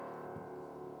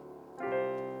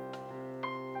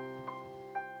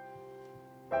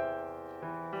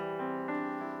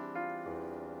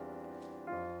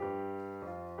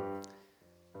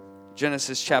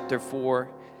Genesis chapter 4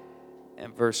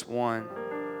 and verse 1.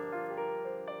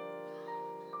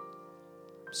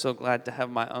 I'm so glad to have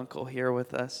my uncle here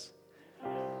with us.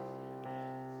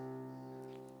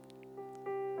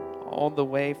 All the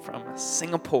way from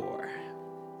Singapore.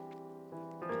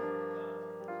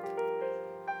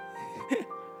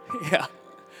 Yeah.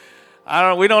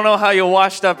 We don't know how you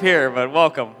washed up here, but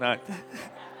welcome.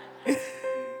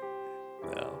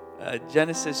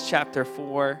 Genesis chapter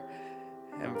 4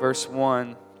 and verse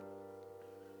 1.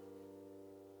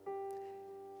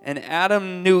 And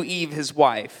Adam knew Eve his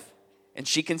wife, and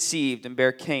she conceived and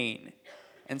bare Cain,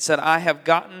 and said, I have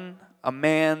gotten a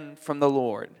man from the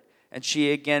Lord. And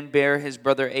she again bare his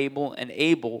brother Abel, and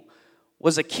Abel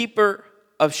was a keeper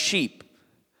of sheep,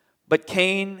 but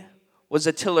Cain was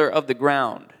a tiller of the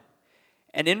ground.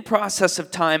 And in process of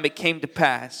time it came to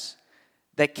pass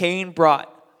that Cain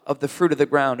brought of the fruit of the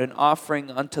ground an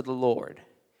offering unto the Lord.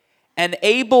 And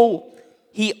Abel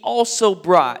he also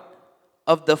brought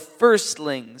of the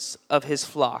firstlings of his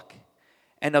flock,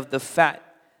 and of the fat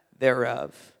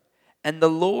thereof. And the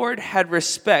Lord had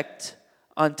respect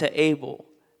unto Abel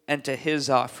and to his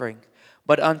offering,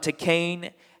 but unto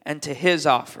Cain and to his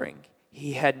offering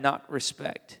he had not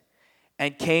respect.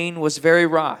 And Cain was very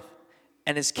wroth,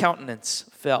 and his countenance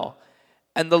fell.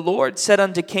 And the Lord said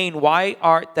unto Cain, Why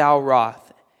art thou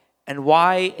wroth? And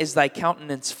why is thy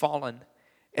countenance fallen?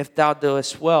 If thou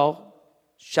doest well,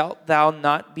 shalt thou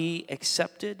not be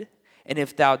accepted? And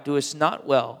if thou doest not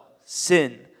well,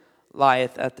 sin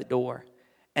lieth at the door.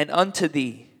 And unto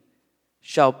thee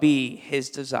shall be his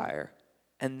desire,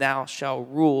 and thou shalt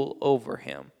rule over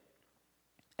him.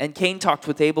 And Cain talked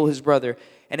with Abel his brother,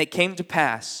 and it came to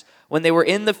pass, when they were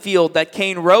in the field, that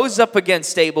Cain rose up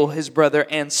against Abel his brother,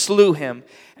 and slew him.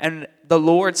 And the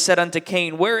Lord said unto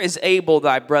Cain, Where is Abel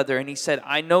thy brother? And he said,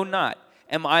 I know not.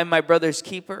 Am I my brother's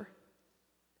keeper?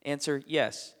 Answer,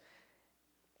 yes.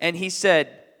 And he said,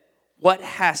 What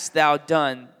hast thou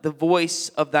done? The voice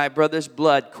of thy brother's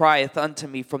blood crieth unto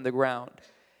me from the ground.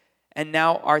 And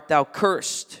now art thou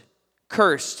cursed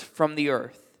from the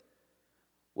earth,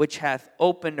 which hath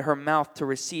opened her mouth to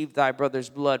receive thy brother's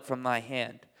blood from thy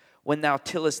hand. When thou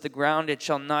tillest the ground, it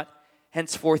shall not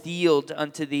henceforth yield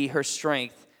unto thee her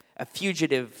strength. A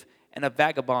fugitive and a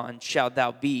vagabond shalt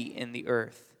thou be in the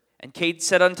earth. And Cain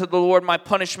said unto the Lord, My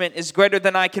punishment is greater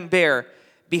than I can bear.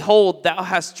 Behold, thou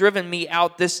hast driven me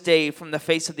out this day from the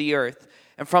face of the earth,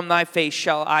 and from thy face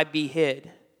shall I be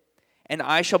hid. And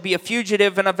I shall be a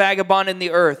fugitive and a vagabond in the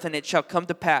earth, and it shall come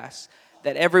to pass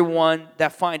that every one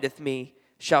that findeth me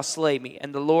shall slay me.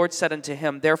 And the Lord said unto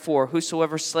him, Therefore,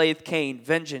 whosoever slayeth Cain,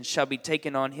 vengeance shall be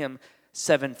taken on him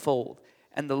sevenfold.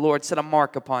 And the Lord set a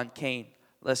mark upon Cain,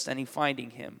 lest any finding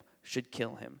him should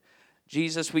kill him.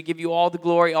 Jesus, we give you all the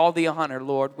glory, all the honor,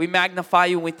 Lord. We magnify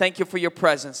you and we thank you for your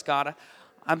presence, God.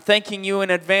 I'm thanking you in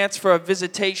advance for a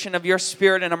visitation of your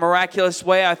Spirit in a miraculous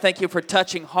way. I thank you for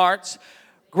touching hearts,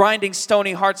 grinding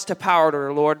stony hearts to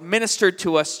powder, Lord. Minister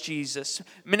to us, Jesus.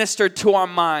 Minister to our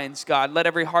minds, God. Let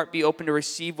every heart be open to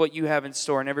receive what you have in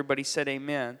store. And everybody said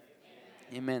amen.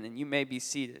 Amen. And you may be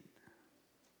seated.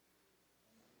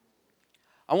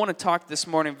 I want to talk this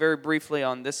morning very briefly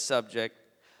on this subject,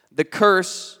 the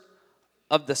curse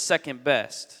of the second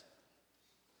best.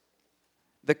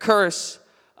 The curse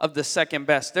of the second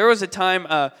best. There was a time,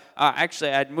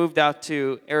 actually I'd moved out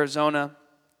to Arizona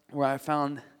where I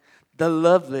found the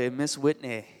lovely Miss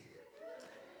Whitney.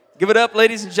 Give it up,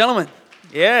 ladies and gentlemen.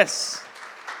 Yes.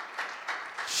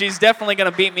 She's definitely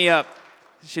going to beat me up.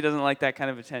 She doesn't like that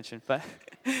kind of attention. But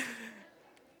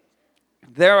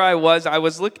there I was. I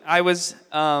was looking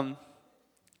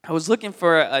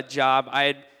for a job. I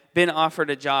had been offered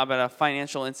a job at a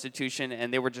financial institution,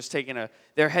 and they were just taking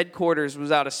their headquarters was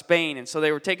out of Spain, and so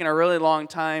they were taking a really long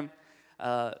time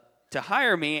to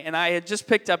hire me, and I had just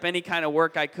picked up any kind of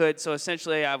work I could, so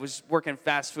essentially I was working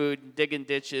fast food, digging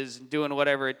ditches, and doing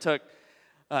whatever it took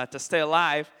to stay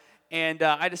alive, and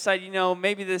I decided,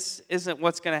 maybe this isn't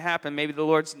what's going to happen. Maybe the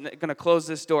Lord's going to close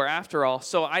this door after all.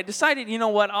 So I decided,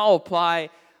 I'll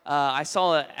apply. I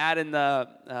saw an ad in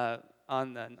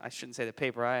I shouldn't say the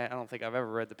paper. I don't think I've ever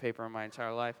read the paper in my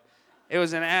entire life. It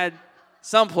was an ad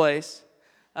someplace,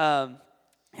 and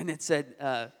it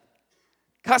said,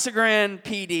 Casa Grande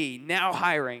PD, now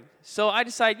hiring. So I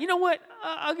decided,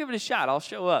 I'll give it a shot. I'll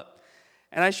show up.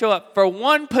 And I show up. For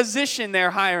one position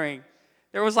they're hiring,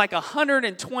 there was like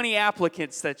 120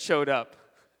 applicants that showed up.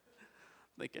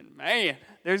 Thinking, man,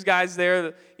 there's guys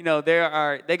there,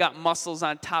 they got muscles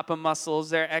on top of muscles.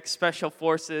 They're ex-special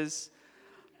forces.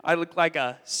 I look like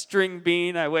a string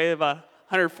bean. I weigh about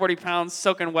 140 pounds,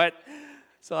 soaking wet.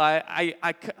 So I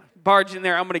barge in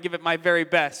there. I'm going to give it my very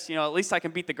best. You know, at least I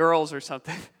can beat the girls or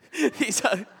something. These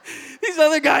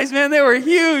other guys, man, they were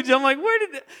huge. I'm like,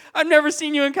 I've never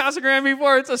seen you in Casa Grande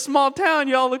before. It's a small town.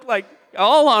 Y'all look like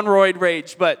all on roid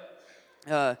rage. But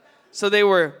so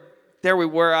there we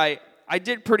were. I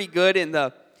did pretty good and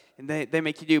they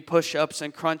make you do push-ups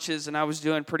and crunches, and I was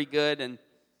doing pretty good. And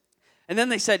then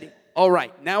they said, all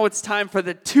right, now it's time for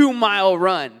the 2-mile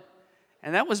run.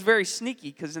 And that was very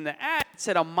sneaky because in the ad it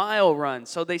said a mile run.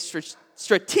 So they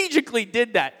strategically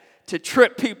did that to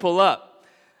trip people up.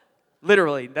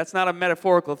 Literally, that's not a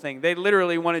metaphorical thing. They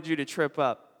literally wanted you to trip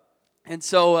up. And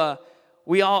so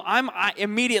I'm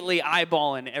immediately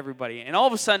eyeballing everybody. And all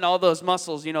of a sudden, all those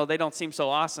muscles, you know, they don't seem so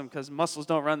awesome because muscles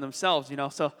don't run themselves, you know.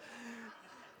 So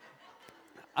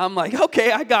I'm like,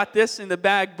 okay, I got this in the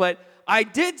bag. But I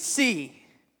did see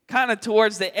kind of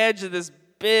towards the edge of this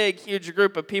big, huge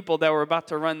group of people that were about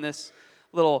to run this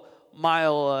little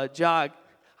mile jog.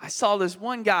 I saw this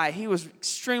one guy. He was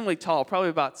extremely tall, probably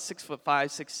about 6'5",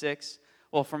 6'6".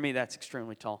 Well, for me, that's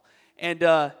extremely tall.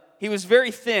 And he was very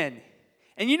thin.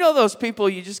 And you know those people,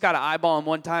 you just got to eyeball him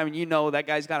one time, and you know that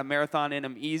guy's got a marathon in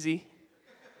him easy?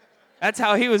 That's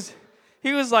how he was.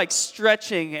 He was like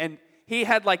stretching, and he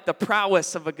had like the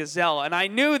prowess of a gazelle. And I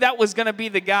knew that was going to be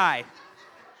the guy.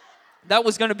 That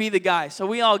was going to be the guy. So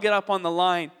we all get up on the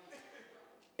line.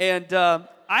 And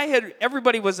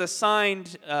everybody was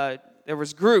assigned, there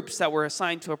was groups that were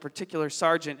assigned to a particular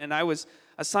sergeant, and I was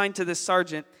assigned to this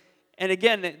sergeant. And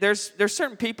again, there's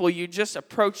certain people, you just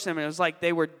approach them, and it was like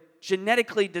they were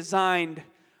genetically designed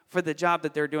for the job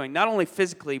that they're doing, not only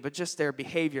physically, but just their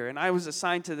behavior. And I was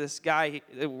assigned to this guy.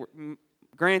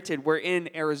 Granted, we're in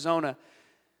Arizona,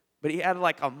 but he had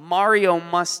like a Mario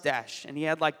mustache, and he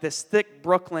had like this thick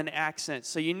Brooklyn accent.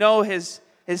 So you know his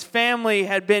family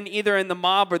had been either in the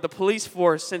mob or the police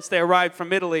force since they arrived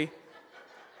from Italy,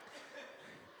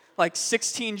 like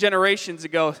 16 generations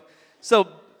ago. So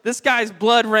this guy's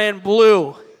blood ran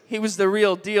blue. He was the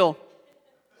real deal.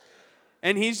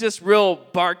 And he's just real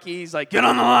barky. He's like, get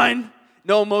on the line.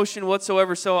 No emotion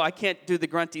whatsoever. So I can't do the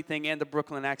grunty thing and the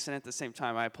Brooklyn accent at the same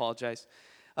time. I apologize.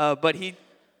 But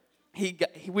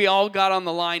we all got on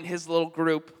the line, his little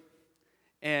group.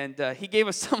 And he gave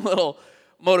us some little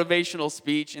motivational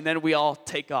speech. And then we all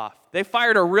take off. They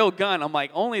fired a real gun. I'm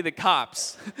like, only the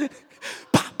cops.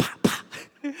 Pop, pop, pop.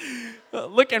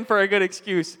 Looking for a good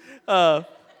excuse.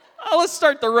 Let's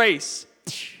start the race.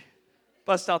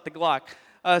 Bust out the Glock.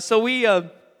 So we're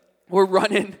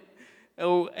running,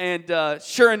 and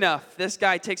sure enough, this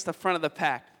guy takes the front of the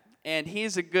pack, and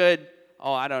he's a good,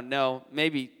 I don't know,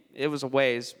 maybe it was a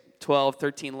ways, 12,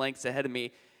 13 lengths ahead of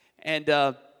me, and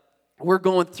we're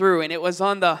going through, and it was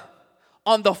on the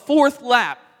fourth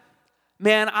lap.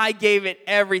 Man, I gave it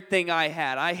everything I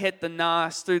had. I hit the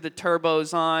NOS, threw the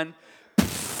turbos on,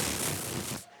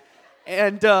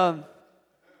 and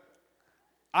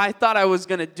I thought I was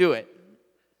going to do it.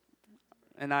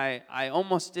 And I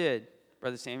almost did,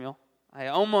 Brother Samuel. I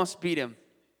almost beat him.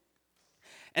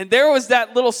 And there was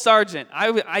that little sergeant.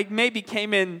 I maybe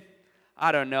came in,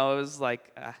 I don't know, it was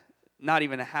like not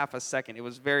even a half a second. It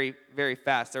was very, very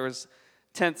fast. There was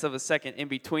tenths of a second in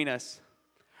between us.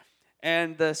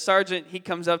 And the sergeant, he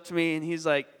comes up to me and he's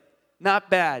like,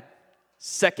 not bad,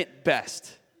 second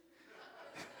best.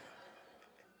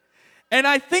 And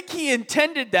I think he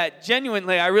intended that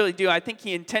genuinely. I really do. I think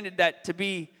he intended that to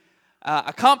be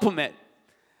a compliment.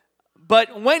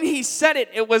 But when he said it,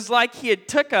 it was like he had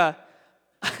took that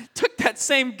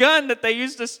same gun that they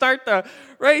used to start the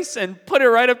race and put it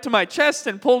right up to my chest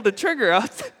and pulled the trigger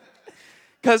out.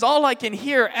 Because all I can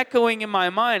hear echoing in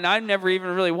my mind, I've never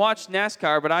even really watched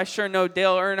NASCAR, but I sure know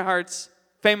Dale Earnhardt's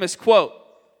famous quote,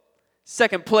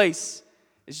 second place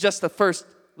is just the first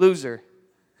loser.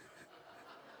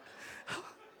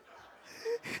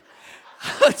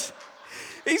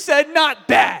 He said, not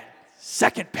bad.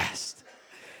 Second best.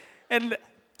 And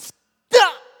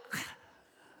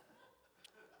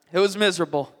it was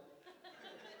miserable.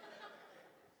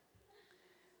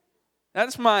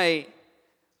 That's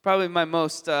probably my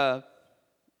most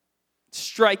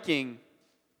striking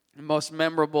and most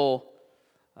memorable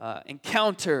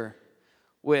encounter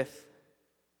with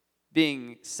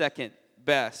being second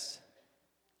best.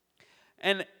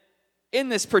 And in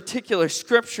this particular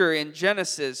scripture in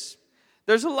Genesis,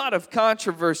 there's a lot of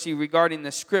controversy regarding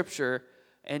the scripture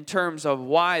in terms of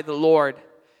why the Lord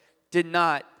did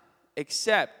not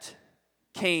accept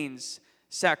Cain's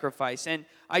sacrifice. And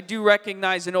I do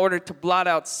recognize in order to blot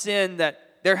out sin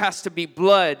that there has to be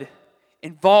blood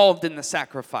involved in the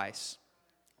sacrifice.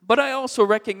 But I also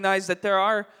recognize that there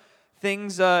are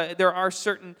things, there are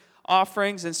certain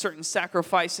offerings and certain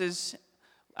sacrifices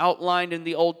outlined in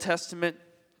the Old Testament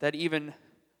that even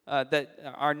that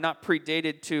are not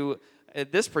predated to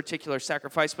this particular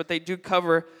sacrifice, but they do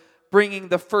cover bringing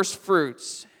the first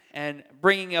fruits and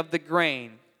bringing of the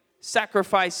grain.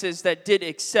 Sacrifices that did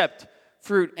accept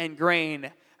fruit and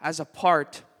grain as a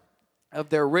part of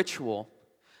their ritual.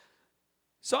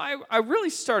 So I really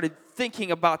started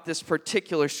thinking about this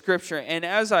particular scripture, and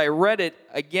as I read it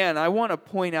again, I want to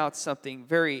point out something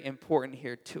very important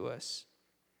here to us.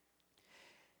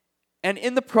 And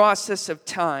in the process of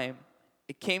time,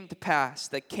 it came to pass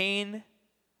that Cain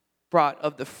brought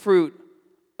of the fruit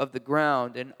of the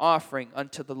ground an offering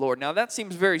unto the Lord. Now that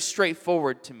seems very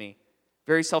straightforward to me,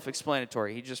 very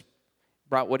self-explanatory. He just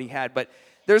brought what he had, but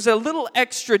there's a little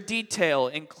extra detail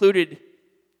included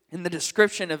in the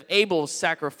description of Abel's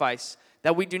sacrifice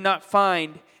that we do not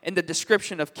find in the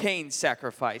description of Cain's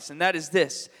sacrifice, and that is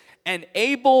this: and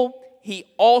Abel he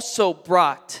also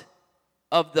brought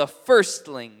of the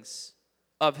firstlings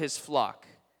of his flock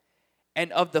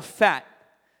and of the fat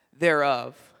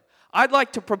thereof. I'd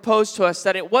like to propose to us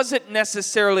that it wasn't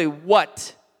necessarily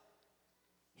what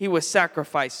he was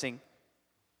sacrificing.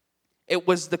 It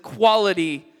was the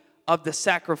quality of the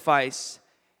sacrifice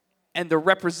and the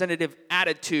representative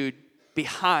attitude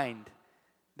behind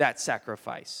that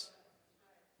sacrifice.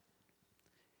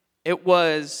 It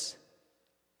was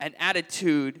an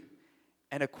attitude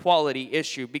and a quality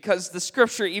issue, because the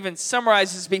scripture even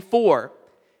summarizes before.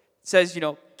 It says,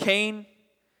 Cain,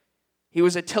 he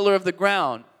was a tiller of the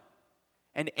ground,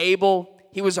 and Abel,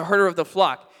 he was a herder of the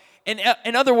flock. And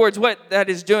in other words, what that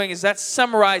is doing is that's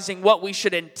summarizing what we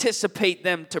should anticipate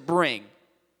them to bring.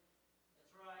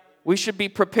 We should be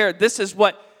prepared. This is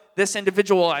what this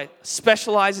individual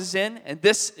specializes in, and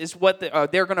this is what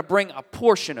they're going to bring a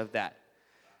portion of that.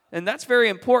 And that's very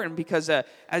important, because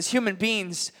as human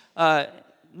beings,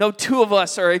 no two of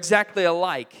us are exactly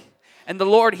alike. And the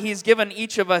Lord, He's given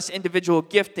each of us individual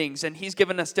giftings, and He's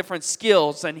given us different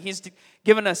skills, and He's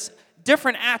given us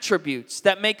different attributes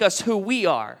that make us who we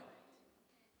are.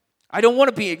 I don't want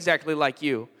to be exactly like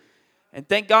you. And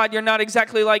thank God you're not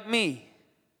exactly like me.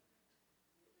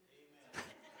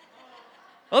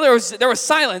 Well, there was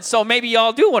silence, so maybe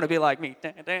y'all do want to be like me.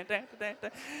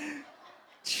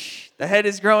 The head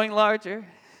is growing larger.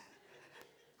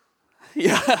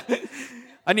 Yeah,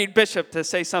 I need Bishop to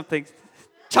say something.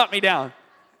 Chop me down.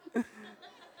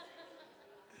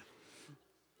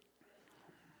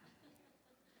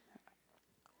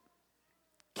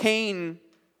 Cain,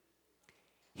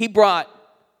 he brought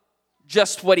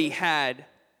just what he had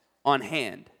on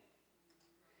hand.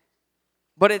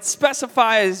 But it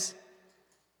specifies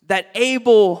that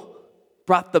Abel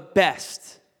brought the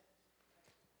best.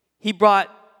 He brought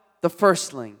the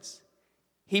firstlings.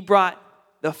 He brought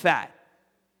the fat.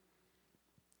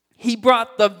 He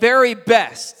brought the very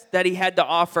best that he had to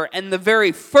offer, and the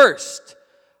very first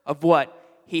of what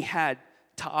he had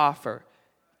to offer.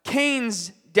 Cain's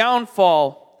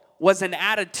downfall was an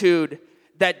attitude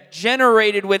that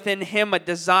generated within him a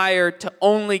desire to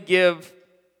only give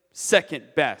second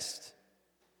best.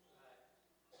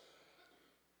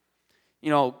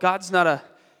 God's not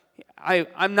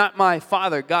I'm not my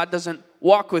Father. God doesn't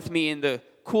walk with me in the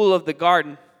cool of the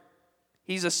garden.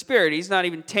 He's a spirit. He's not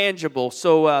even tangible.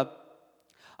 So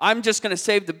I'm just going to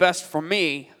save the best for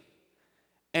me.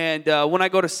 And when I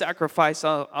go to sacrifice,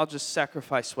 I'll just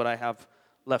sacrifice what I have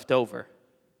left over.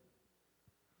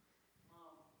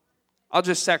 I'll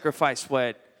just sacrifice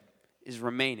what is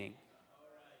remaining.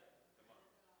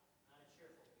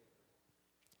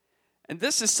 And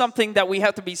this is something that we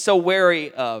have to be so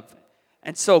wary of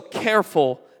and so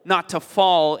careful not to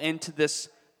fall into this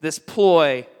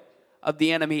ploy of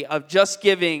the enemy of just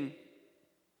giving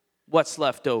what's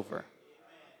left over.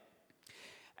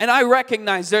 And I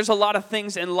recognize there's a lot of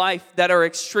things in life that are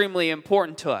extremely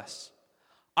important to us.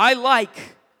 I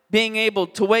like being able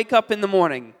to wake up in the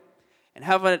morning and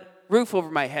have a roof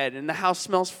over my head and the house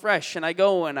smells fresh, and I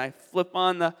go and I flip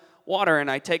on the water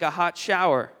and I take a hot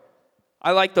shower.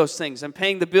 I like those things, and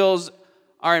paying the bills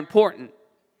are important.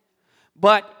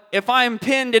 But if I'm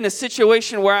pinned in a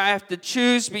situation where I have to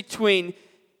choose between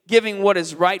giving what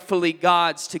is rightfully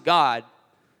God's to God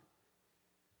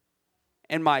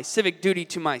and my civic duty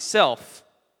to myself,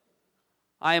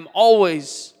 I am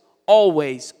always,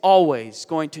 always, always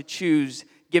going to choose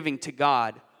giving to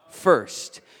God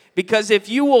first. Because if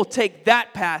you will take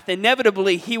that path,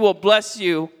 inevitably He will bless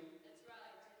you.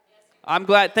 I'm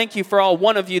glad, thank you for all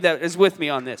one of you that is with me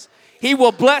on this. He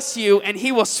will bless you, and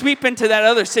He will sweep into that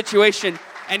other situation,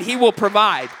 and He will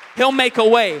provide. He'll make a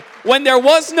way when there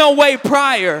was no way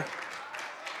prior.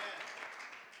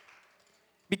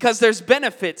 Because there's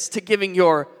benefits to giving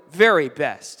your very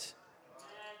best.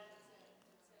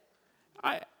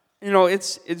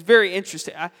 It's very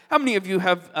interesting. How many of you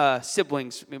have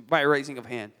siblings by raising of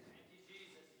hand?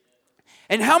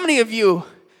 And how many of you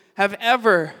have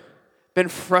ever been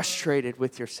frustrated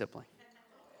with your sibling?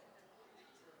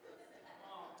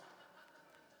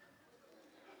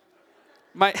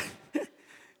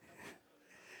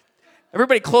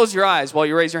 Everybody close your eyes while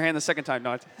you raise your hand the second time.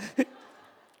 No.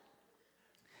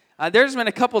 There's been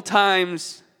a couple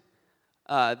times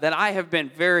that I have been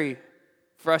very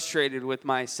frustrated with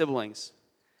my siblings.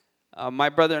 My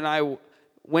brother and I,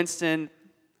 Winston,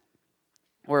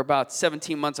 we're about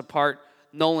 17 months apart.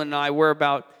 Nolan and I, we're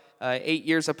about 8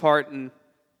 years apart. And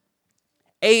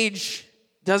age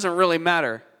doesn't really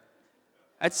matter.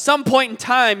 At some point in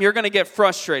time, you're going to get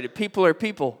frustrated. People are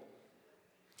people.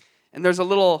 And there's a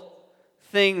little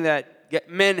thing that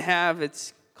men have.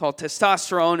 It's called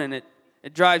testosterone, and it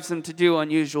drives them to do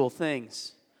unusual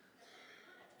things.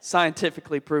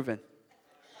 Scientifically proven.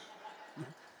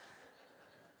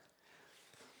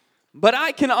 But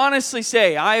I can honestly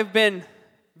say I have been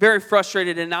very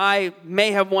frustrated, and I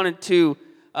may have wanted to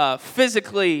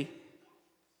physically,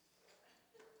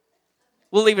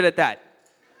 we'll leave it at that.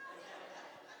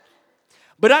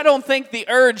 But I don't think the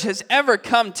urge has ever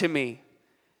come to me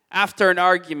after an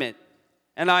argument,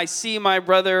 and I see my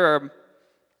brother or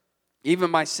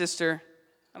even my sister.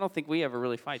 I don't think we ever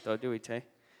really fight, though, do we, Tay?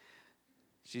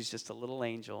 She's just a little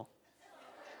angel.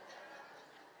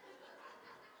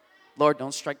 Lord,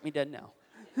 don't strike me dead now.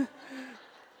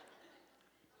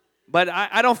 But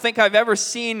I don't think I've ever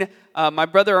seen my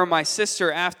brother or my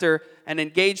sister after an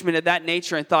engagement of that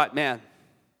nature and thought, man,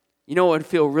 you know what would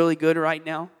feel really good right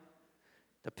now?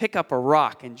 To pick up a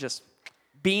rock and just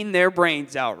bean their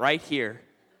brains out right here.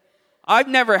 I've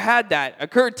never had that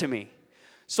occur to me.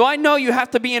 So I know you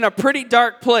have to be in a pretty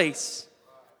dark place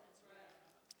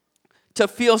to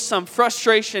feel some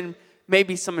frustration,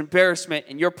 maybe some embarrassment,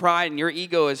 and your pride and your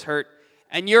ego is hurt.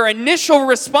 And your initial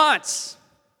response,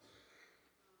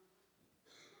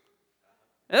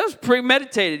 it was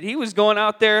premeditated. He was going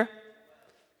out there.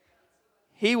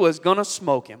 He was going to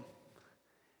smoke him.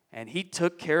 And he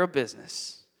took care of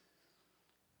business.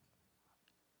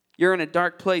 You're in a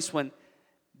dark place when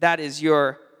that is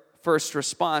your first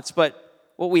response. But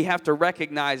what we have to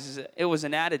recognize is it was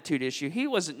an attitude issue. He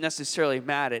wasn't necessarily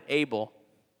mad at Abel.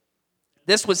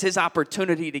 This was his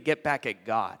opportunity to get back at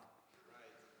God.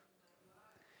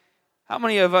 How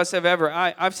many of us have ever,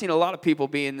 I've seen a lot of people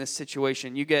be in this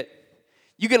situation. You get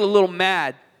a little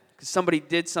mad because somebody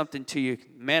did something to you.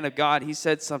 Man of God, he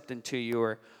said something to you,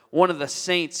 or one of the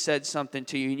saints said something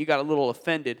to you, and you got a little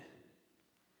offended.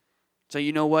 So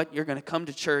you know what? You're going to come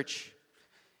to church,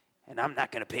 and I'm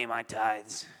not going to pay my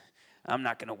tithes. I'm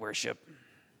not going to worship.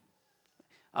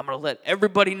 I'm going to let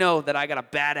everybody know that I got a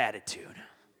bad attitude.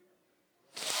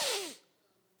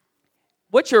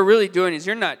 What you're really doing is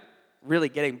you're not really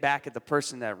getting back at the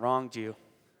person that wronged you.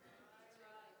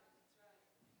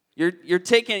 You're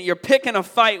picking a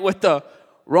fight with the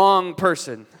wrong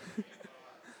person.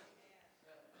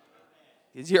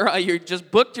 You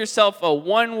just booked yourself a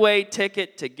one-way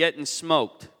ticket to getting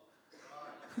smoked.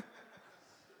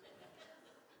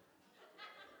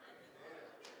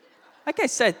 Like I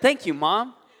said, thank you,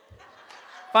 Mom.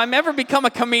 If I'm ever become a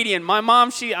comedian, my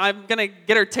mom, I'm going to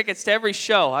get her tickets to every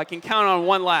show. I can count on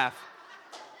one laugh.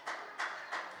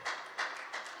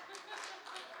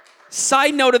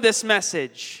 Side note of this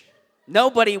message,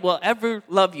 nobody will ever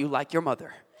love you like your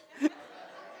mother.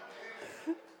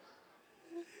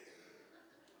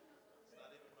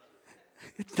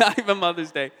 It's not even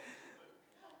Mother's Day.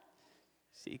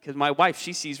 See, because my wife,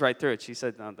 she sees right through it. She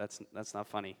said, no, that's not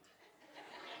funny.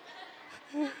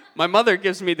 My mother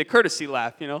gives me the courtesy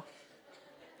laugh, you know.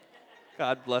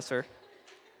 God bless her.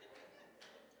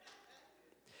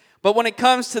 But when it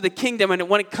comes to the kingdom and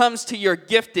when it comes to your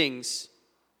giftings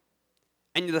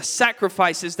and the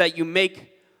sacrifices that you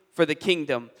make for the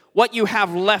kingdom, what you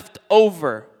have left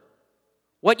over,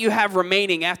 what you have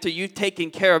remaining after you've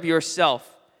taken care of yourself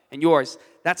and yours,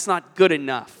 that's not good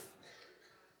enough.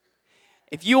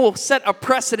 If you will set a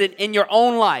precedent in your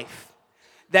own life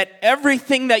that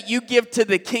everything that you give to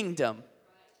the kingdom,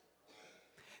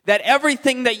 that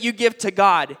everything that you give to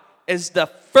God is the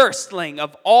firstling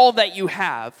of all that you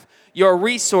have, your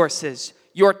resources,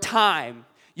 your time,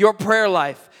 your prayer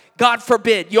life, God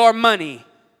forbid, your money.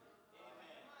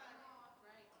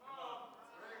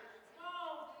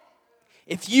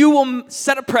 If you will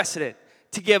set a precedent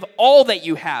to give all that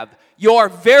you have, your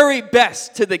very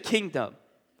best to the kingdom,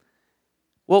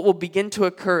 what will begin to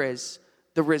occur is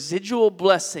the residual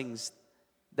blessings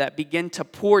that begin to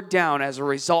pour down as a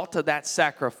result of that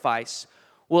sacrifice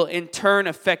will in turn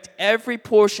affect every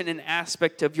portion and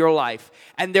aspect of your life.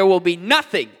 And there will be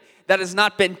nothing that has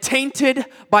not been tainted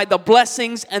by the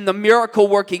blessings and the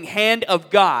miracle-working hand of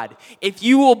God if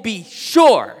you will be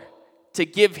sure to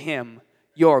give Him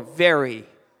your very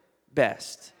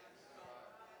best.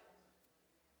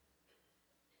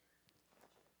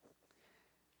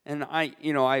 And a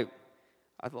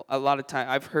lot of time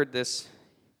I've heard this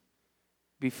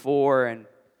before, and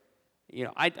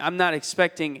I'm not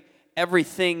expecting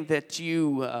everything that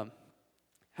you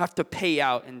have to pay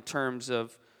out in terms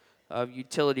of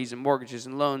utilities and mortgages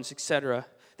and loans, etc.,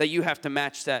 that you have to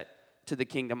match that to the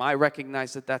kingdom. I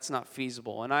recognize that that's not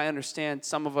feasible. And I understand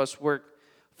some of us work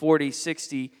 40,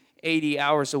 60, 80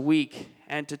 hours a week,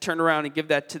 and to turn around and give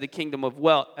that to the kingdom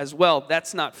as well,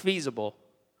 that's not feasible.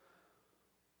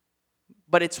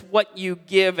 But it's what you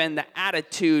give and the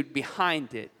attitude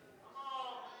behind it.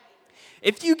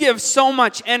 If you give so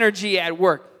much energy at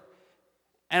work,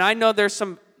 and I know there's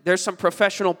some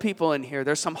professional people in here,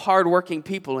 there's some hardworking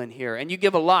people in here, and you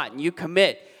give a lot, and you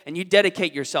commit, and you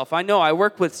dedicate yourself. I know, I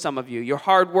work with some of you. You're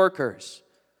hard workers.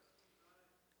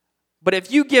 But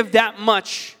if you give that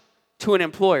much to an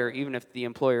employer, even if the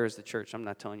employer is the church, I'm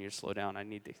not telling you to slow down. I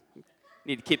need to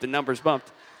keep the numbers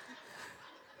bumped.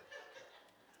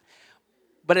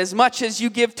 But as much as you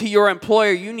give to your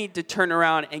employer, you need to turn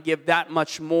around and give that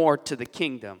much more to the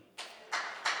kingdom.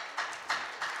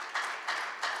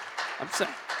 I'm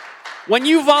saying, when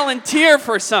you volunteer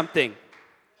for something,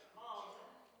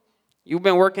 you've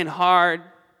been working hard,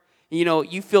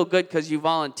 you feel good because you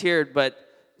volunteered, but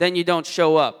then you don't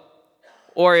show up.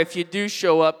 Or if you do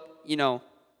show up,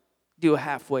 do a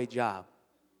halfway job.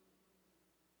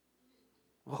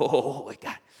 Oh, my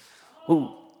God.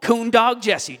 Ooh. Coon dog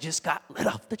Jesse just got let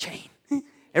off the chain.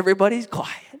 Everybody's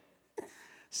quiet.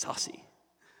 Saucy.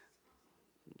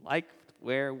 Like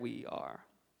where we are.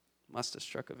 Must have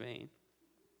struck a vein.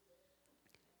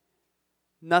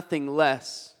 Nothing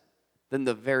less than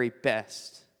the very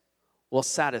best will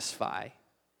satisfy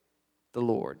the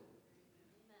Lord.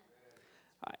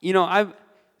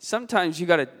 Sometimes you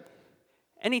got to,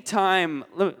 anytime,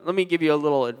 let me give you a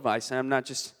little advice, and I'm not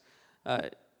just,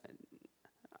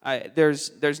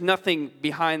 there's nothing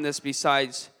behind this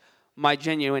besides my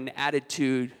genuine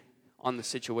attitude on the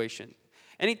situation.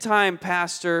 Anytime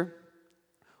Pastor,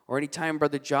 or anytime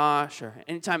Brother Josh, or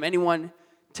anytime anyone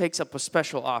takes up a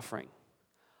special offering,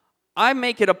 I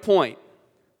make it a point,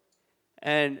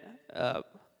 and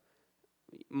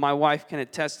my wife can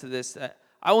attest to this, that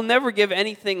I will never give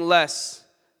anything less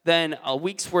than a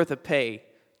week's worth of pay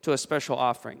to a special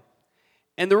offering.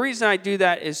 And the reason I do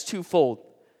that is twofold.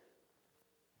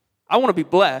 I want to be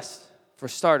blessed, for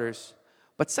starters,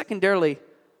 but secondarily,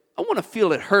 I want to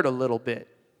feel it hurt a little bit.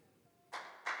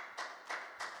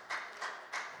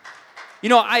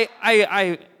 I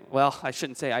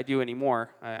shouldn't say I do anymore.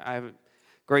 I haven't,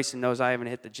 Grayson knows I haven't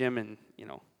hit the gym in,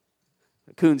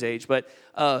 Coon's age, but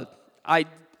I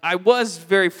was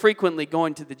very frequently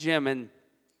going to the gym, and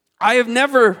I have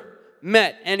never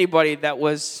met anybody that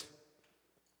was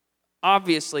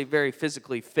obviously very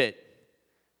physically fit,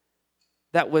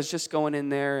 that was just going in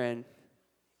there and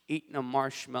eating a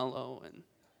marshmallow and,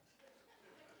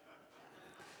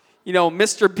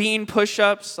 Mr. Bean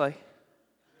push-ups. Like,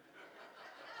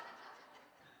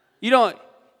 you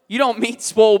don't meet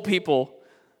swole people.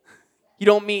 You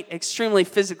don't meet extremely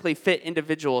physically fit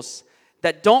individuals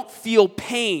that don't feel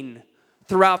pain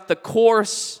throughout the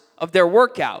course of their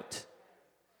workout.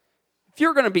 If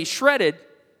you're going to be shredded,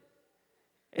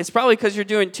 it's probably because you're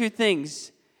doing two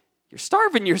things. You're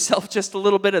starving yourself just a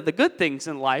little bit of the good things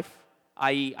in life,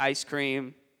 i.e. ice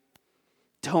cream,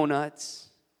 donuts.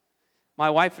 My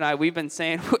wife and I, we've been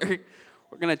saying we're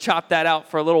going to chop that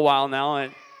out for a little while now,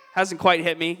 and it hasn't quite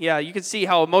hit me. Yeah, you can see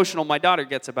how emotional my daughter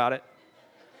gets about it.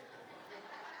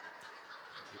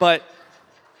 But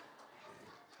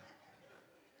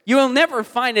you will never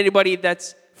find anybody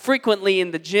that's frequently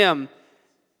in the gym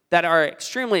that are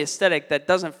extremely aesthetic that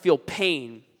doesn't feel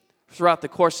pain throughout the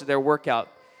course of their workout.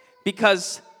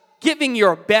 Because giving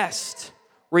your best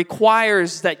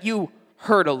requires that you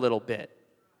hurt a little bit.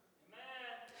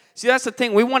 See, that's the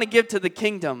thing. We want to give to the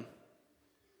kingdom.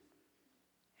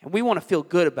 And we want to feel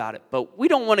good about it. But we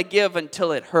don't want to give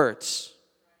until it hurts.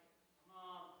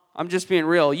 I'm just being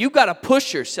real. You got to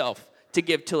push yourself to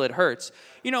give till it hurts.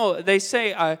 They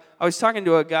say, I was talking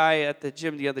to a guy at the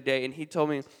gym the other day, and he told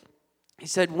me, he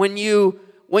said, when you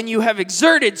have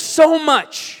exerted so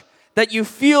much that you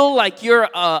feel like you're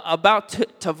about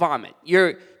to vomit,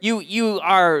 you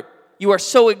are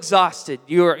so exhausted,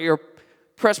 you're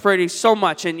perspiring so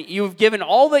much, and you've given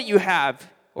all that you have,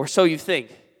 or so you think,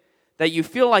 that you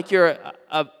feel like you're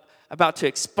about to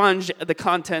expunge the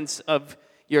contents of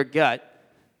your gut,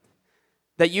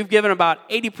 that you've given about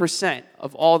 80%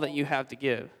 of all that you have to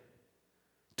give.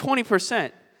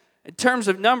 20%. In terms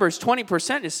of numbers,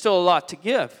 20% is still a lot to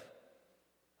give.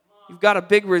 You've got a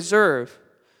big reserve.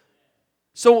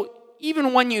 So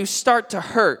even when you start to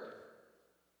hurt,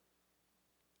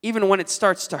 even when it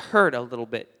starts to hurt a little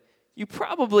bit, you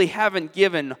probably haven't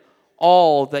given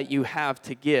all that you have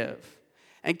to give.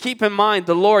 And keep in mind,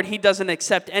 the Lord, He doesn't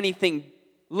accept anything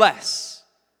less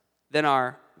than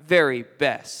our very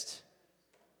best.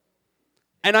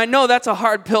 And I know that's a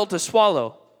hard pill to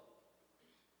swallow.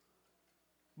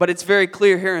 But it's very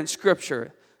clear here in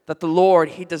Scripture that the Lord,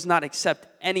 He does not accept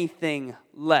anything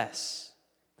less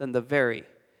than the very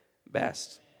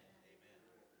best.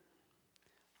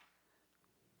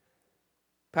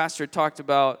 Pastor talked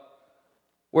about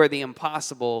where the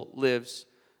impossible lives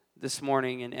this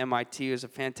morning in MIT. It was a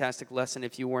fantastic lesson.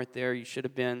 If you weren't there, you should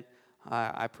have been.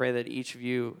 I pray that each of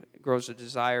you grows a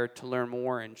desire to learn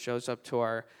more and shows up to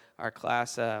our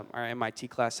class, our MIT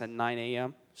class at 9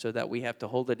 a.m. so that we have to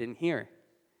hold it in here.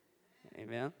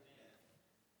 Amen.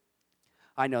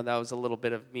 I know that was a little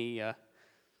bit of me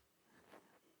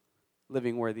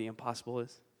living where the impossible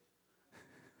is.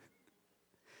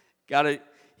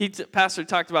 Pastor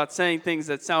talked about saying things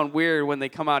that sound weird when they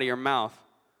come out of your mouth.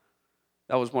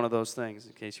 That was one of those things,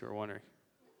 in case you were wondering.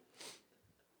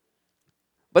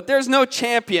 But there's no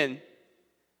champion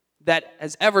that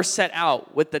has ever set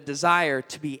out with the desire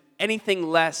to be anything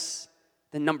less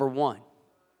than number one.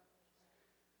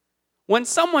 When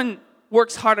someone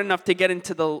works hard enough to get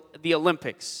into the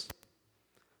Olympics,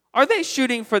 are they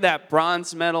shooting for that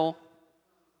bronze medal?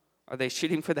 Are they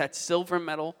shooting for that silver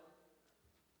medal?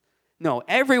 No,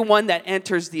 everyone that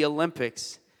enters the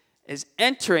Olympics is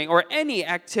entering, or any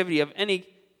activity of any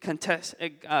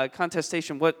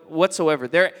contestation whatsoever,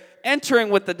 they're entering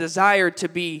with the desire to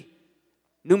be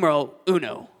numero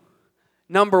uno,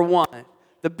 number one,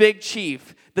 the big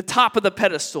chief, the top of the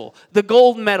pedestal, the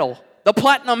gold medal, the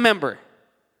platinum member.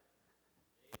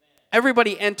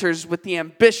 Everybody enters with the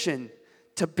ambition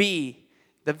to be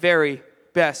the very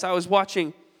best. I was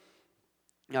watching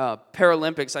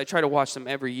Paralympics. I try to watch them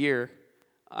every year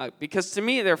because to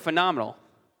me they're phenomenal.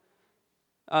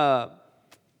 I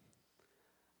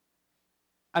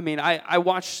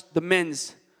watched the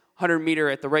men's 100 meter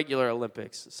at the regular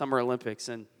Olympics, Summer Olympics,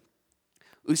 and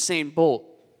Usain Bolt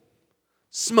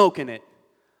smoking it.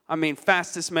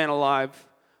 Fastest man alive,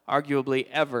 arguably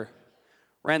ever.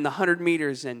 Ran the 100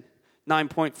 meters in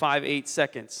 9.58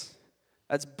 seconds.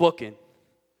 That's booking.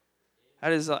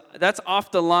 That's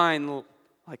off the line,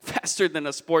 like faster than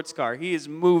a sports car. He is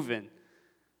moving.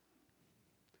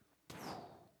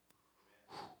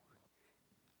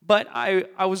 But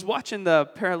I was watching the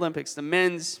Paralympics, the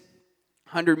men's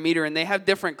 100 meter, and they have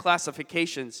different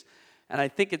classifications. And I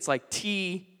think it's like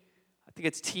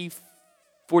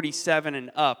T47 and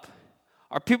up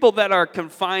are people that are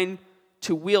confined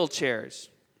to wheelchairs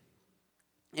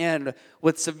and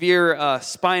with severe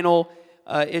spinal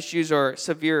issues or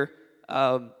severe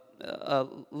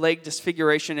leg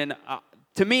disfiguration. And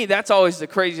to me, that's always the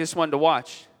craziest one to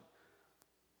watch.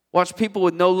 Watch people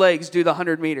with no legs do the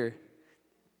 100 meter.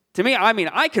 To me,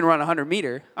 I can run a 100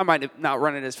 meter. I might not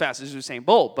run it as fast as Usain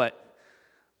Bolt, but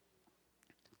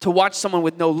to watch someone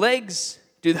with no legs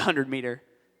do the 100 meter,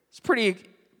 it's pretty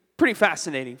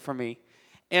fascinating for me.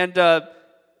 And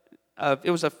it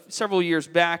was several years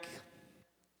back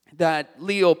that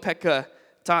Leo-Pekka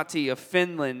Tati of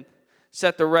Finland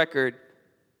set the record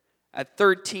at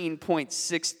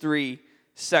 13.63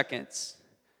 seconds.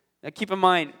 Now keep in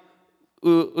mind,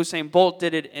 Usain Bolt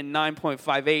did it in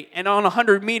 9.58, and on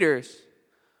 100 meters,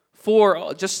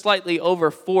 just slightly over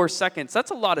 4 seconds.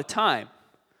 That's a lot of time,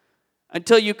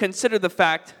 until you consider the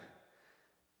fact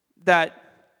that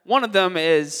one of them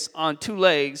is on 2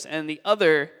 legs and the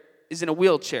other is in a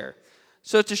wheelchair.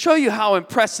 So to show you how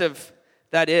impressive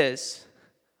that is,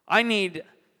 I need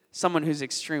someone who's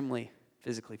extremely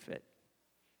physically fit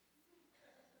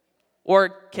or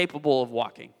capable of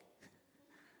walking.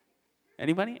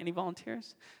 Anybody? Any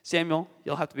volunteers? Samuel,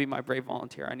 you'll have to be my brave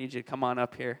volunteer. I need you to come on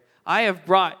up here. I have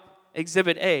brought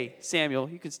Exhibit A. Samuel,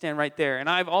 you can stand right there. And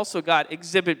I've also got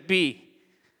Exhibit B.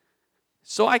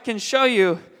 So I can show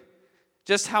you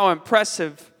just how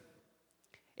impressive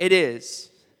it is.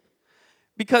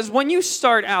 Because when you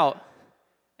start out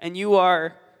and you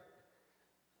are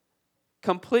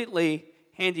completely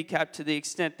handicapped to the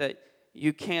extent that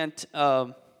you can't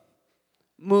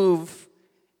move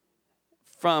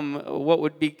from what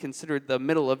would be considered the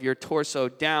middle of your torso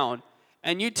down,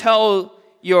 and you tell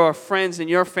your friends and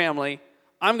your family,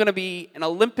 I'm going to be an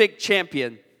Olympic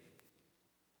champion.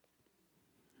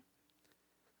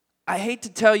 I hate to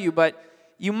tell you, but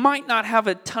you might not have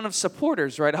a ton of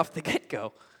supporters right off the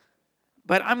get-go.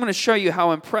 But I'm going to show you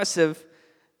how impressive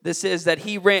this is, that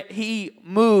he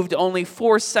moved only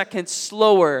 4 seconds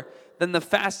slower than the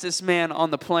fastest man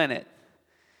on the planet.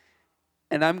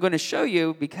 And I'm going to show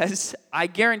you because I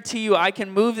guarantee you I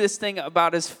can move this thing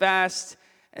about as fast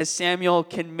as Samuel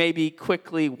can maybe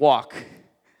quickly walk.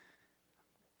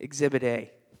 Exhibit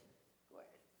A.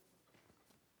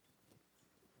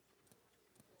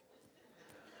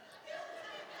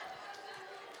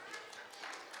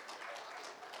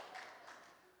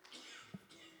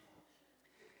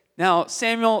 Now,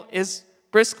 Samuel is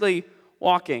briskly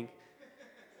walking.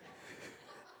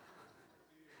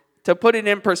 To put it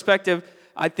in perspective,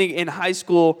 I think in high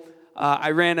school,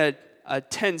 I ran a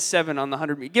 10-7 on the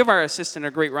 100 meter. Give our assistant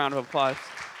a great round of applause.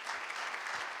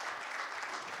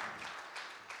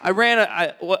 I ran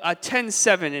a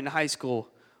 10-7 in high school,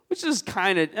 which is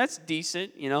that's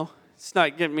decent, you know. It's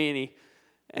not getting me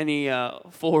any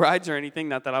full rides or anything.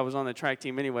 Not that I was on the track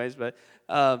team anyways, but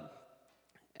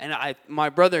my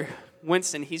brother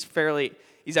Winston, he's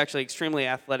actually extremely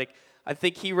athletic. I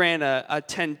think he ran a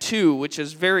 10-2, which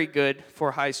is very good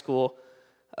for high school.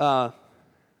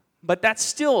 But that's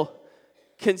still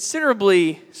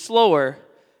considerably slower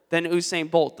than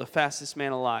Usain Bolt, the fastest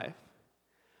man alive.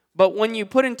 But when you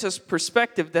put into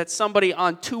perspective that somebody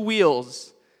on 2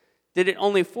 wheels did it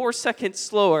only 4 seconds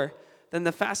slower than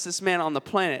the fastest man on the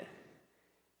planet,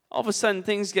 all of a sudden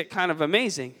things get kind of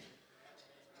amazing.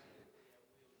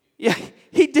 Yeah,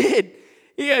 he did.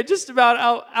 Yeah, just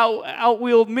about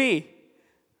outwheeled me.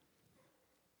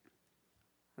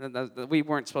 We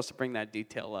weren't supposed to bring that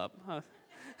detail up. Huh?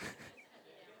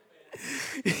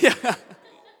 Yeah.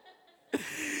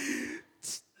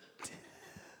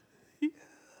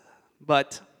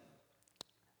 But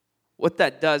what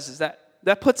that does is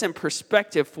that puts in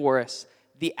perspective for us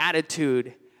the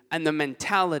attitude and the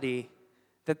mentality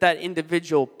that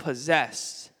individual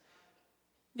possessed.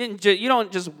 You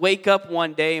don't just wake up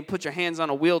one day and put your hands on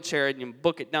a wheelchair and you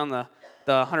book it down the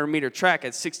 100-meter track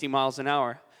at 60 miles an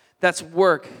hour. That's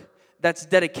work. That's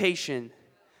dedication.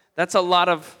 That's a lot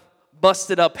of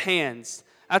busted up hands.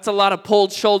 That's a lot of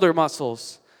pulled shoulder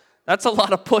muscles. That's a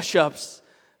lot of push-ups.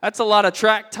 That's a lot of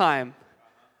track time.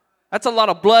 That's a lot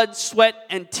of blood, sweat,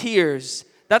 and tears.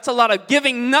 That's a lot of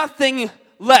giving nothing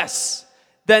less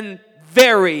than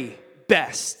very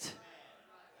best.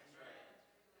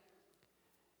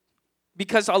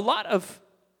 Because a lot of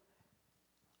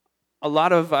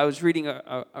I was reading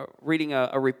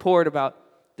a report about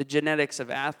the genetics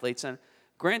of athletes, and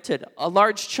granted, a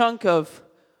large chunk of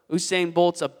Usain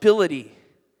Bolt's ability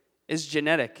is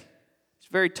genetic. He's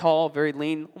very tall, very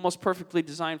lean, almost perfectly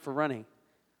designed for running.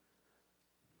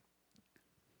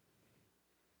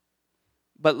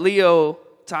 But Leo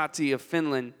Tati of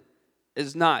Finland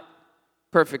is not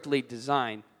perfectly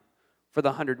designed for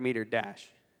the 100-meter dash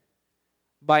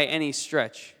by any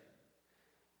stretch.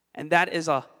 And that is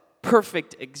a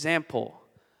perfect example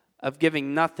of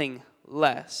giving nothing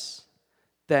less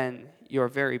than your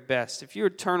very best. If you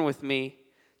would turn with me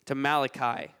to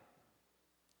Malachi,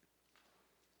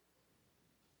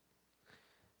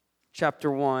 chapter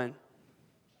 1.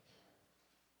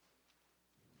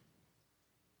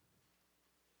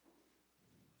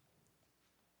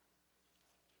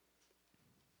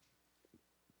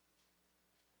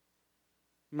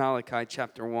 Malachi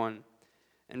chapter 1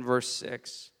 and verse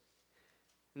 6.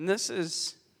 And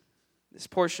this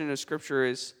portion of scripture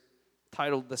is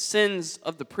titled The Sins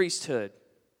of the Priesthood.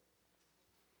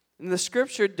 And the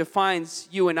scripture defines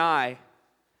you and I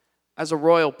as a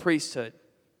royal priesthood.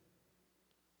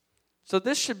 So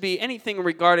this should be, anything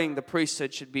regarding the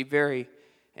priesthood should be very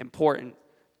important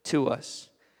to us.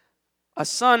 A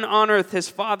son honoreth his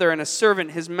father, and a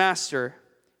servant his master.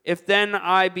 If then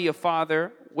I be a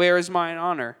father, where is mine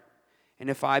honor? And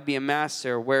if I be a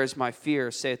master, where is my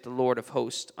fear, saith the Lord of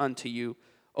hosts unto you,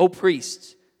 O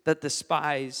priests that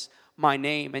despise my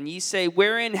name? And ye say,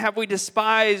 wherein have we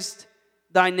despised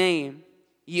thy name?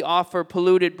 Ye offer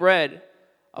polluted bread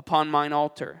upon mine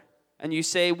altar. And you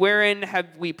say, wherein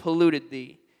have we polluted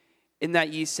thee? In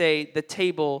that ye say, the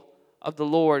table of the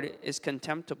Lord is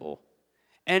contemptible.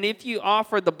 And if you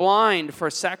offer the blind for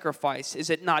sacrifice, is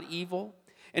it not evil?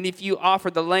 And if you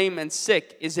offer the lame and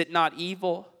sick, is it not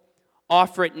evil?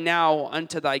 Offer it now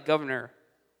unto thy governor.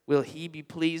 Will he be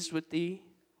pleased with thee,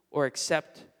 or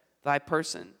accept thy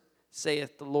person,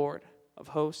 saith the Lord of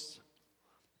hosts?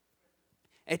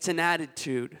 It's an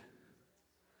attitude.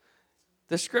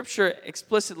 The scripture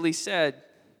explicitly said,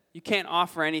 you can't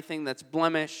offer anything that's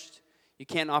blemished. You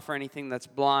can't offer anything that's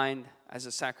blind as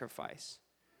a sacrifice.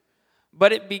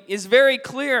 But it is very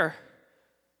clear,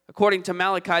 according to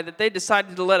Malachi, that they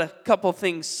decided to let a couple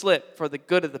things slip for the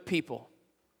good of the people.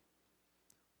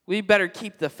 We better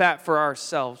keep the fat for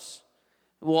ourselves.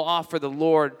 We'll offer the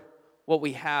Lord what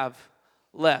we have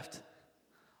left.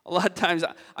 A lot of times,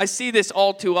 I see this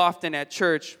all too often at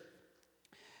church.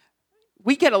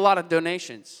 We get a lot of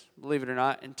donations, believe it or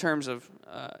not, in terms of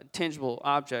tangible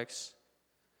objects.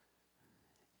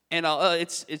 And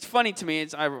it's funny to me,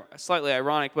 it's slightly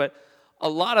ironic, but a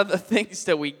lot of the things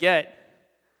that we get,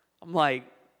 I'm like,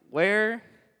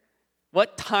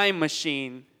 what time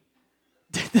machine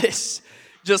did this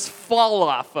just fall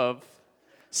off of?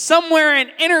 Somewhere in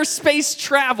inner space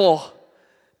travel,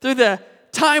 through the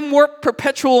time warp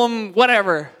perpetuum,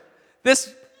 whatever,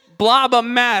 this blob of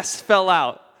mass fell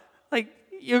out. Like,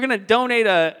 you're going to donate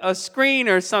a screen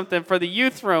or something for the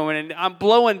youth room, and I'm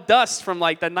blowing dust from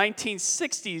like the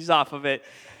 1960s off of it.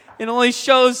 It only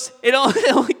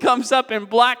comes up in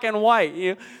black and white.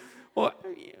 You're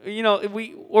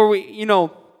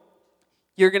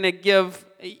going to give.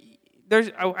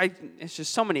 It's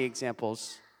just so many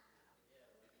examples.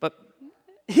 But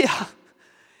yeah,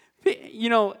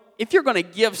 if you're going to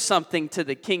give something to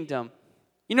the kingdom,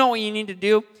 you know what you need to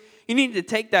do? You need to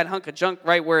take that hunk of junk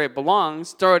right where it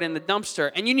belongs, throw it in the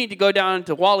dumpster, and you need to go down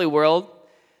to Wally World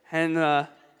and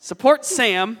support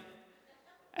Sam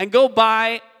and go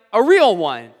buy a real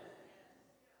one.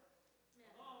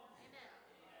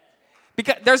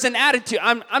 Because there's an attitude.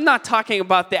 I'm not talking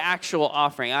about the actual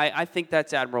offering. I think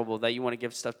that's admirable that you want to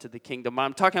give stuff to the kingdom.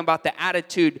 I'm talking about the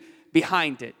attitude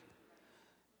behind it.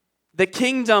 The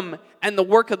kingdom and the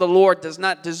work of the Lord does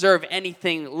not deserve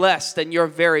anything less than your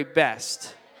very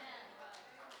best.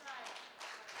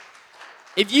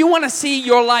 If you want to see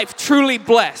your life truly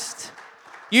blessed,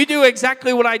 you do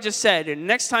exactly what I just said. And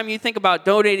next time you think about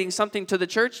donating something to the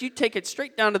church, you take it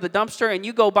straight down to the dumpster and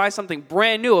you go buy something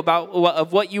brand new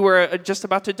of what you were just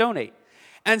about to donate.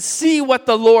 And see what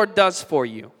the Lord does for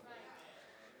you.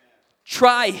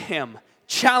 Try Him.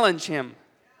 Challenge Him.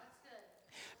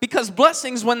 Because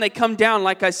blessings, when they come down,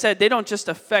 like I said, they don't just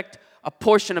affect a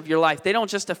portion of your life. They don't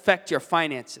just affect your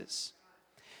finances.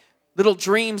 Little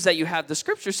dreams that you have. The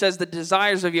scripture says the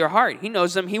desires of your heart. He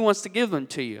knows them. He wants to give them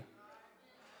to you.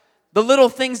 The little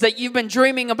things that you've been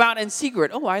dreaming about in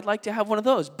secret. Oh, I'd like to have one of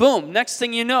those. Boom. Next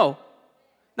thing you know,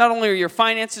 not only are your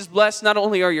finances blessed, not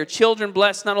only are your children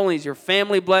blessed, not only is your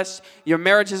family blessed, your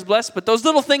marriage is blessed, but those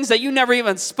little things that you never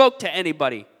even spoke to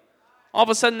anybody, all of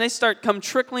a sudden they start come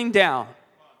trickling down.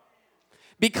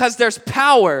 Because there's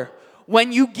power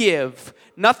when you give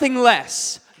nothing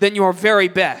less than your very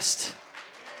best.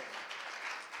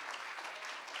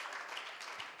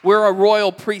 We're a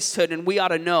royal priesthood, and we ought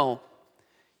to know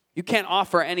you can't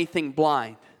offer anything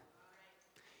blind.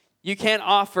 You can't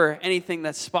offer anything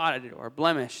that's spotted or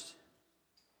blemished.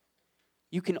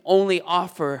 You can only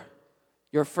offer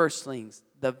your firstlings,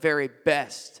 the very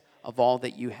best of all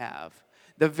that you have.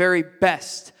 The very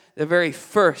best, the very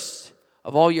first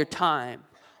of all your time,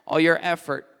 all your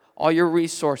effort, all your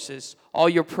resources, all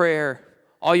your prayer,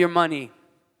 all your money.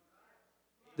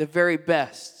 The very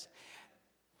best.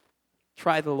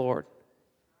 Try the Lord.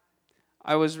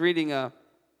 I was reading a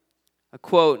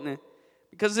quote,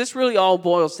 because this really all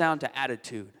boils down to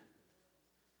attitude.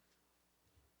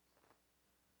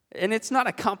 And it's not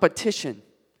a competition.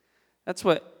 That's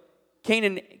what Cain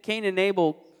and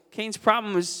Abel, Cain's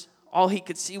problem was all he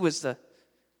could see was the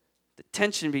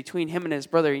tension between him and his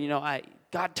brother.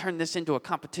 God turned this into a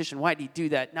competition. Why did He do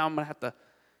that? Now I'm going to have to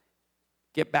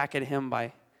get back at him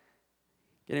by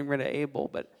getting rid of Abel.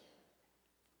 But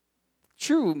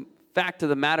true fact of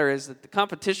the matter is that the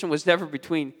competition was never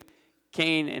between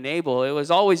Cain and Abel. It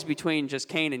was always between just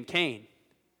Cain and Cain.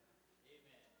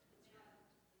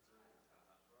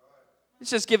 It's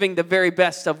just giving the very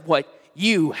best of what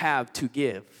you have to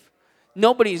give.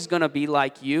 Nobody's going to be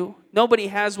like you. Nobody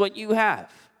has what you have.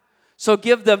 So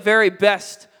give the very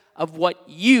best of what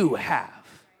you have.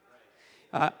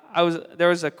 There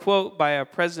was a quote by a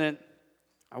president.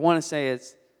 I want to say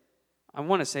it's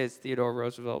Theodore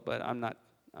Roosevelt, but I'm not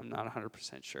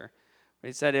 100% sure. But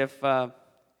he said, if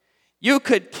you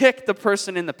could kick the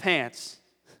person in the pants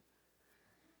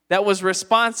that was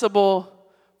responsible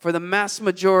for the mass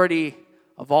majority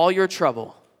of all your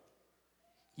trouble,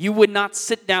 you would not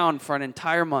sit down for an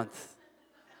entire month.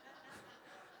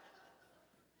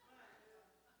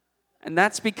 And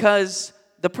that's because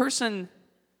the person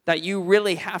that you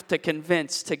really have to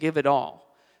convince to give it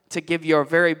all, to give your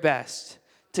very best,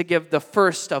 to give the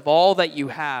first of all that you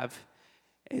have,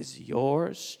 is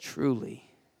yours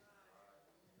truly.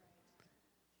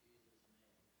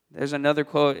 There's another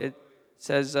quote. It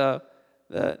says,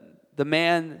 the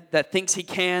man that thinks he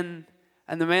can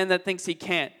and the man that thinks he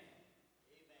can't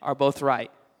are both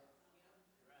right.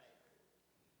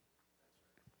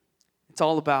 It's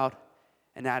all about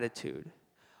an attitude.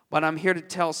 But I'm here to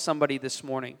tell somebody this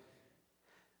morning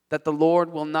that the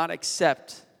Lord will not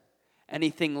accept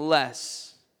anything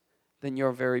less than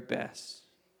your very best.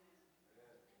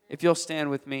 If you'll stand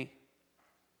with me.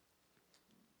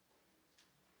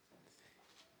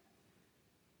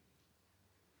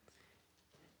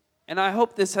 And I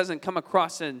hope this hasn't come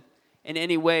across in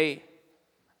any way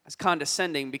as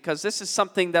condescending, because this is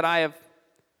something that I have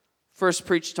first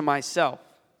preached to myself.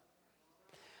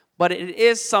 But it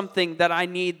is something that I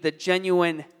need the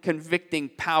genuine convicting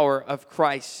power of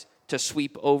Christ to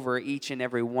sweep over each and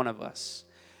every one of us.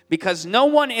 Because no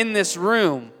one in this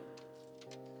room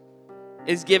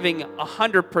is giving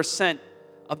 100%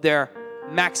 of their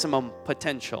maximum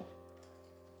potential.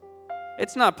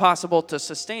 It's not possible to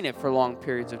sustain it for long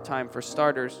periods of time, for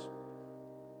starters.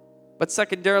 But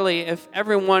secondarily, if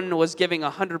everyone was giving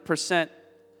 100%,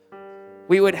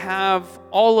 we would have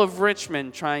all of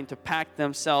Richmond trying to pack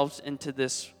themselves into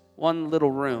this one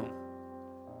little room.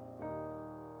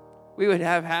 We would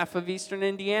have half of Eastern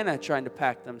Indiana trying to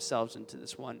pack themselves into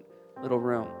this one little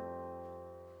room.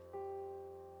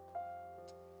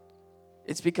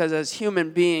 It's because as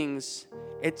human beings,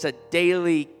 it's a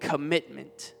daily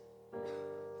commitment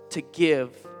to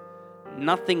give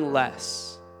nothing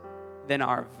less than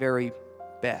our very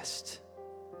best.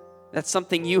 That's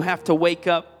something you have to wake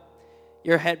up,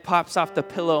 your head pops off the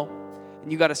pillow,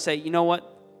 and you got to say, you know what?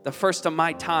 The first of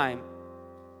my time,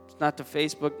 it's not to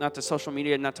Facebook, not to social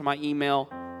media, not to my email,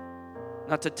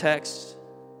 not to text.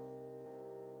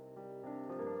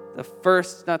 The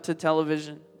first, not to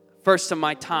television, first of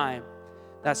my time,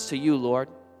 that's to you, Lord.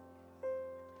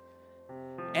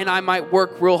 And I might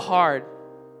work real hard,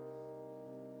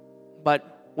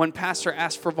 but when Pastor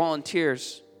asks for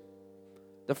volunteers,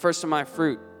 the first of my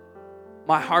fruit,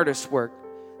 my hardest work,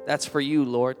 that's for you,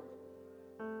 Lord.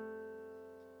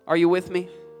 Are you with me?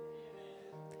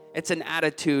 It's an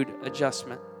attitude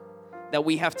adjustment that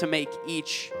we have to make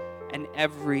each and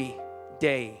every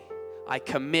day. I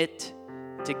commit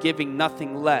to giving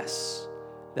nothing less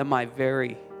than my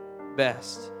very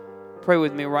best. Pray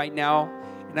with me right now.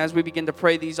 And as we begin to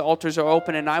pray, these altars are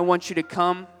open, and I want you to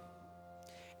come,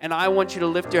 and I want you to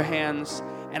lift your hands,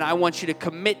 and I want you to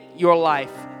commit your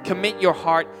life, commit your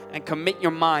heart, and commit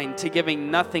your mind to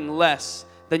giving nothing less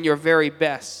than your very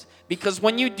best. Because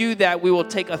when you do that, we will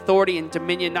take authority and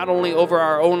dominion not only over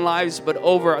our own lives, but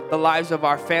over the lives of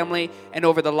our family and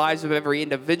over the lives of every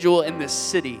individual in this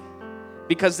city.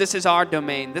 Because this is our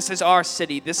domain, this is our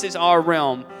city, this is our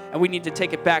realm, and we need to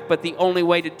take it back. But the only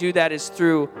way to do that is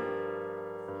through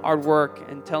hard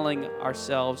work and telling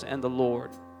ourselves and the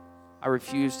Lord, I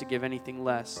refuse to give anything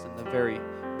less than the very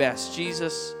best.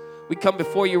 Jesus, we come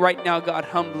before you right now, God,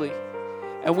 humbly,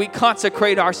 and we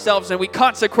consecrate ourselves and we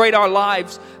consecrate our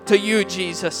lives to you,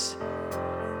 Jesus.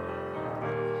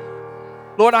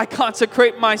 Lord, I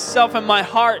consecrate myself and my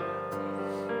heart,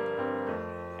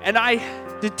 and I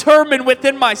determine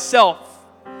within myself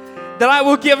that I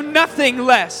will give nothing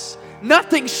less,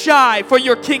 nothing shy for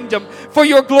your kingdom, for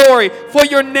your glory, for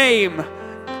your name,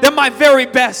 than my very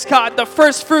best, God, the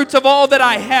first fruits of all that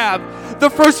I have, the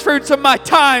first fruits of my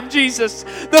time, Jesus,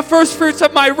 the first fruits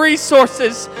of my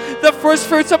resources, the first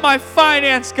fruits of my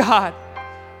finance, God,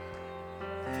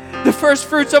 the first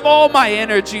fruits of all my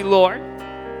energy, Lord.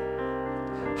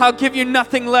 I'll give you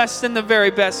nothing less than the very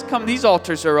best. Come, these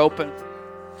altars are open.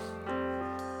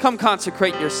 Come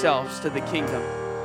consecrate yourselves to the kingdom.